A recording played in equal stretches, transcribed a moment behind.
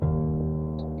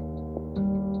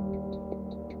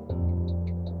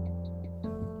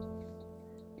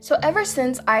So ever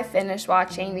since I finished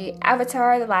watching the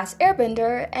Avatar: The Last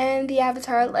Airbender and the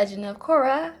Avatar: Legend of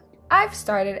Korra, I've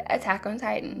started Attack on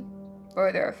Titan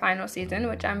for their final season,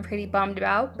 which I'm pretty bummed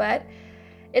about, but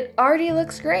it already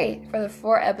looks great. For the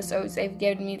 4 episodes they've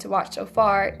given me to watch so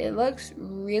far, it looks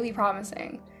really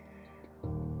promising.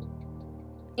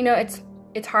 You know,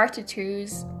 it's hard to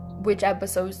choose which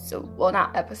episodes,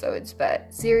 not episodes,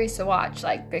 but series to watch,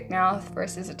 like Big Mouth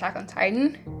versus Attack on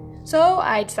Titan. So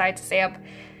I decided to stay up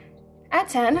at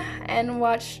 10 and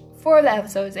watch 4 of the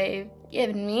episodes they've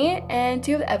given me and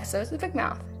 2 of the episodes of Big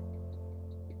Mouth.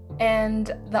 And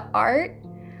the art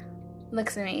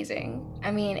looks amazing.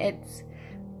 I mean, it's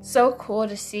so cool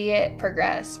to see it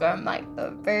progress from like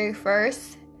the very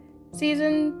first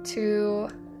season to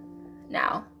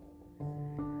now.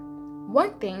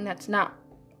 One thing that's not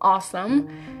awesome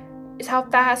is how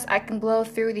fast I can blow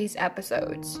through these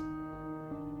episodes.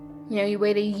 You know, you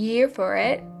wait a year for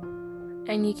it,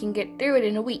 and you can get through it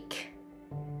in a week.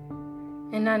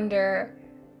 In under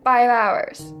 5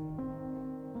 hours.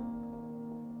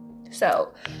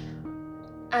 So,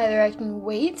 either I can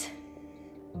wait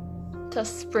till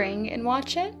spring and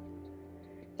watch it.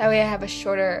 That way I have a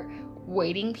shorter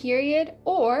waiting period,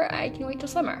 or I can wait till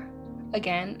summer.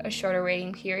 Again, a shorter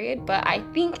waiting period, but I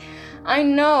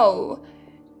know,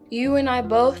 you and I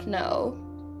both know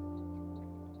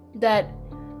that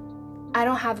I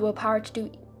don't have the willpower to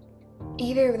do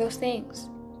either of those things.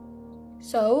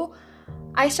 So,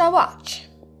 I shall watch.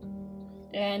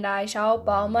 And I shall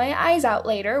bawl my eyes out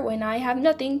later when I have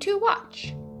nothing to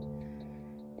watch.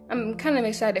 I'm kind of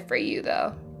excited for you,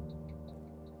 though.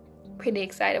 Pretty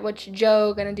excited. What's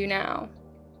Joe gonna do now?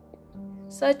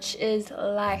 Such is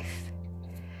life.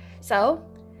 So,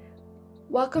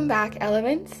 welcome back,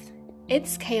 Elements.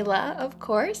 It's Kayla, of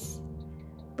course,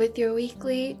 with your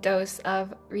weekly dose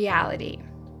of reality.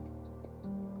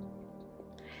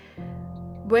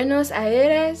 Buenos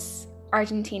Aires,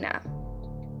 Argentina.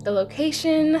 The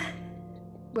location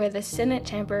where the Senate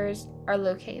chambers are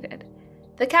located.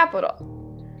 The capital.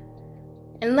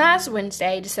 And last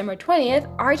Wednesday, December 20th,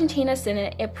 Argentina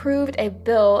Senate approved a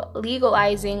bill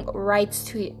legalizing rights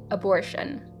to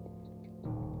abortion.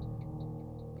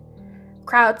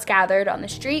 Crowds gathered on the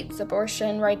streets,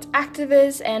 abortion rights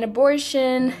activists, and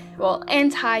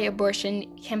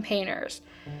anti-abortion campaigners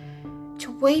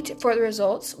to wait for the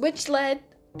results, which led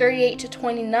 38 to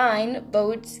 29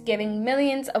 votes, giving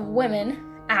millions of women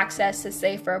access to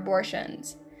safer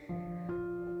abortions.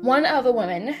 One of the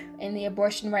women in the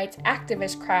abortion rights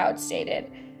activist crowd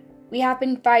stated, "We have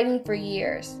been fighting for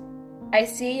years. I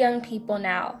see young people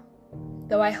now,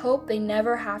 though I hope they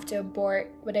never have to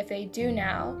abort, but if they do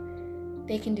now,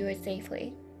 they can do it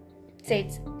safely,"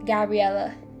 states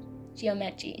Gabriella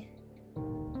Giamelli.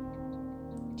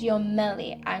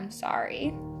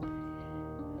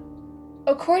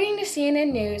 According to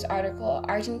CNN News article,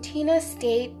 Argentina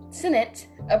State Senate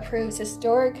approves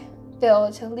historic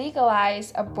bill to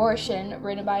legalize abortion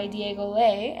written by Diego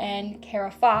Ley and Kara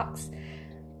Fox.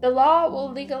 The law will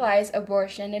legalize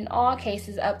abortion in all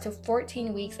cases up to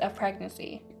 14 weeks of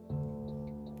pregnancy.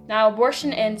 Now,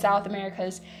 abortion in South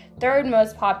America's 3rd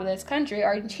most populous country,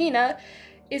 Argentina,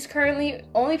 is currently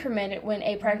only permitted when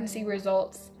a pregnancy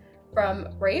results from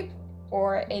rape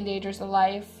or endangers the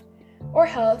life or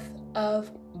health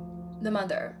of the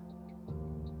mother.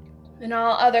 In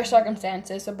all other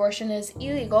circumstances, abortion is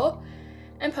illegal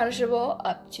and punishable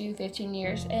up to 15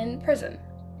 years in prison.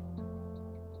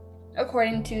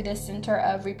 According to the Center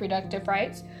of Reproductive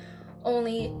Rights,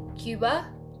 only Cuba,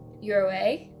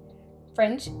 Uruguay,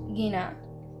 French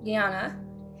Guiana,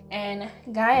 and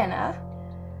Guyana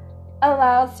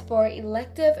allows for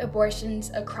elective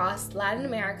abortions across Latin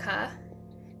America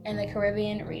and the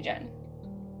Caribbean region.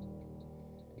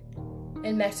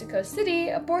 In Mexico City,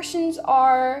 abortions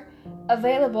are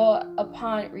available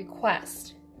upon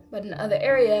request, but in other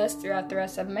areas throughout the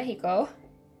rest of Mexico,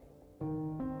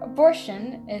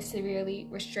 abortion is severely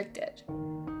restricted.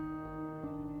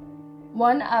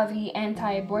 One of the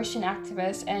anti-abortion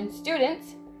activists and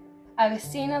students,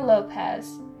 Agustina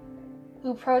Lopez,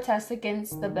 who protests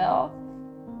against the bill,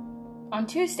 on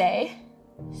Tuesday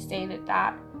stated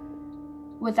that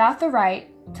without the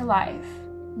right to life,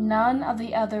 none of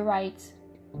the other rights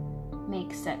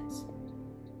make sense.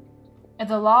 If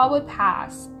the law would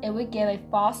pass, it would give a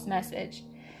false message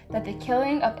that the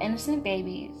killing of innocent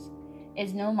babies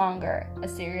is no longer a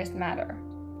serious matter.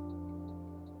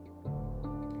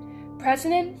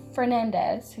 President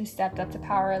Fernandez, who stepped up to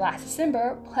power last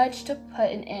December, pledged to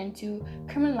put an end to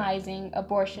criminalizing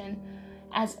abortion,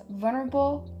 as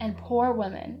vulnerable and poor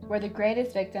women were the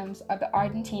greatest victims of the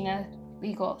Argentina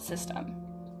legal system.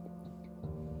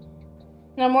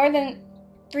 Now, more than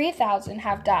 3,000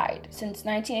 have died since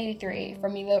 1983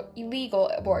 from illegal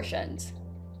abortions,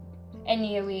 and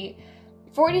nearly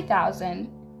 40,000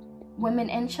 women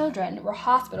and children were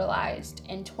hospitalized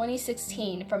in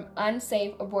 2016 from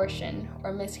unsafe abortion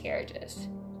or miscarriages.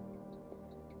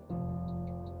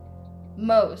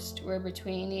 Most were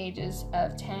between the ages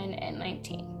of 10 and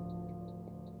 19.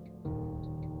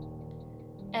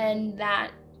 And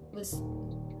that was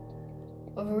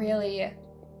a really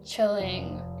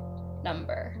chilling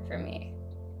number for me.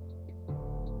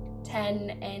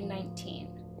 10 and 19.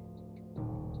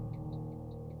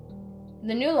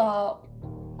 The new law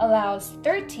allows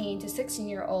 13 to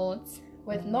 16-year-olds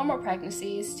with normal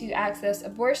pregnancies to access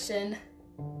abortion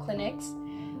clinics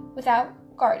without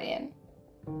guardian.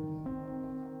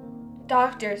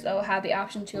 Doctors, though, have the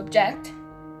option to object,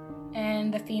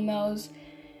 and the females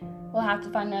will have to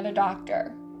find another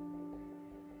doctor.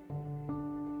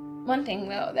 One thing,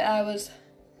 though, that I was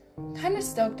kind of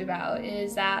stoked about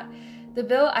is that the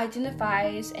bill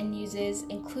identifies and uses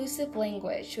inclusive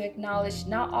language to acknowledge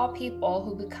not all people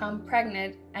who become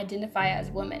pregnant identify as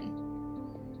women.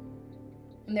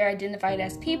 And they're identified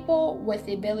as people with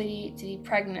the ability to be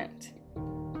pregnant.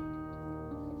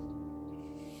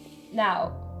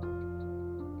 Now,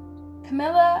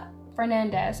 Camila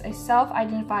Fernandez, a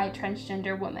self-identified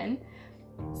transgender woman,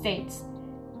 states,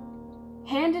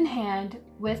 "Hand in hand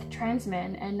with trans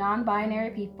men and non-binary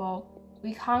people,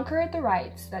 we conquered the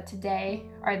rights that today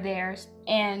are theirs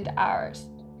and ours."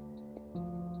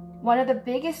 One of the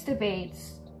biggest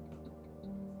debates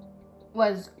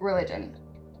was religion,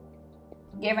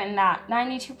 given that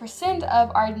 92% of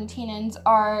Argentinians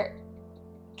are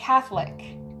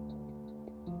Catholic,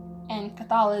 and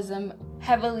Catholicism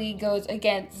heavily goes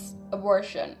against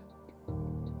abortion.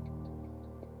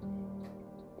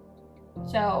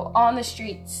 So on the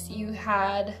streets, you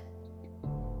had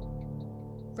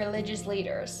religious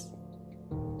leaders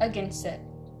against it.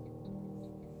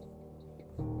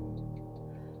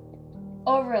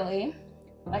 Overly,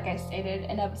 like I stated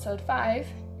in episode 5,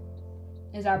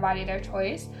 is our body their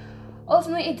choice.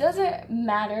 Ultimately, it doesn't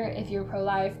matter if you're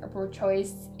pro-life or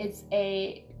pro-choice. It's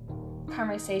a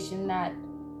conversation that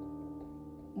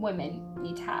women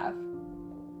need to have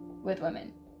with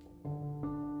women.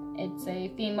 It's a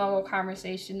female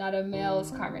conversation, not a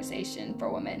male's conversation for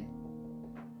women.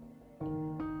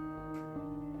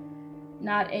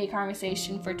 Not a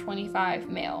conversation for 25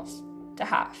 males to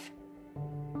have.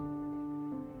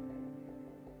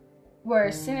 Where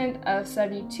a Senate of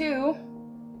 72,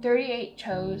 38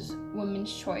 chose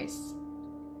women's choice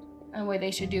and what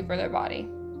they should do for their body.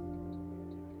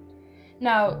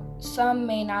 Now, some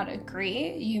may not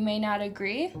agree, you may not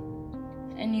agree,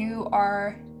 and you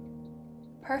are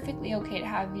perfectly okay to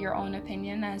have your own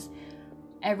opinion, as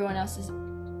everyone else is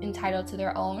entitled to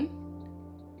their own.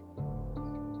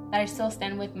 But I still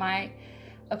stand with my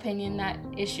opinion that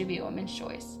it should be a woman's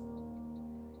choice.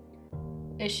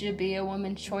 It should be a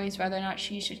woman's choice whether or not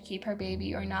she should keep her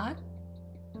baby or not.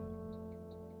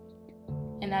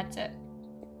 And that's it.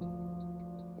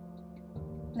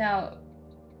 Now,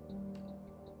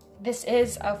 this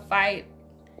is a fight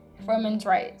for women's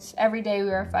rights. Every day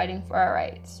we are fighting for our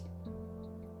rights.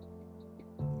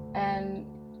 And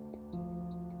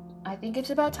I think it's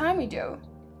about time we do.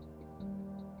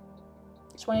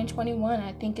 2021,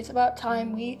 I think it's about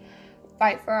time we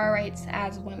fight for our rights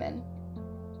as women.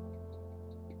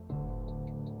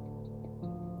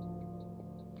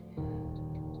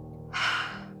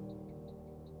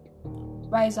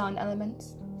 Rise on,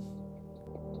 elements.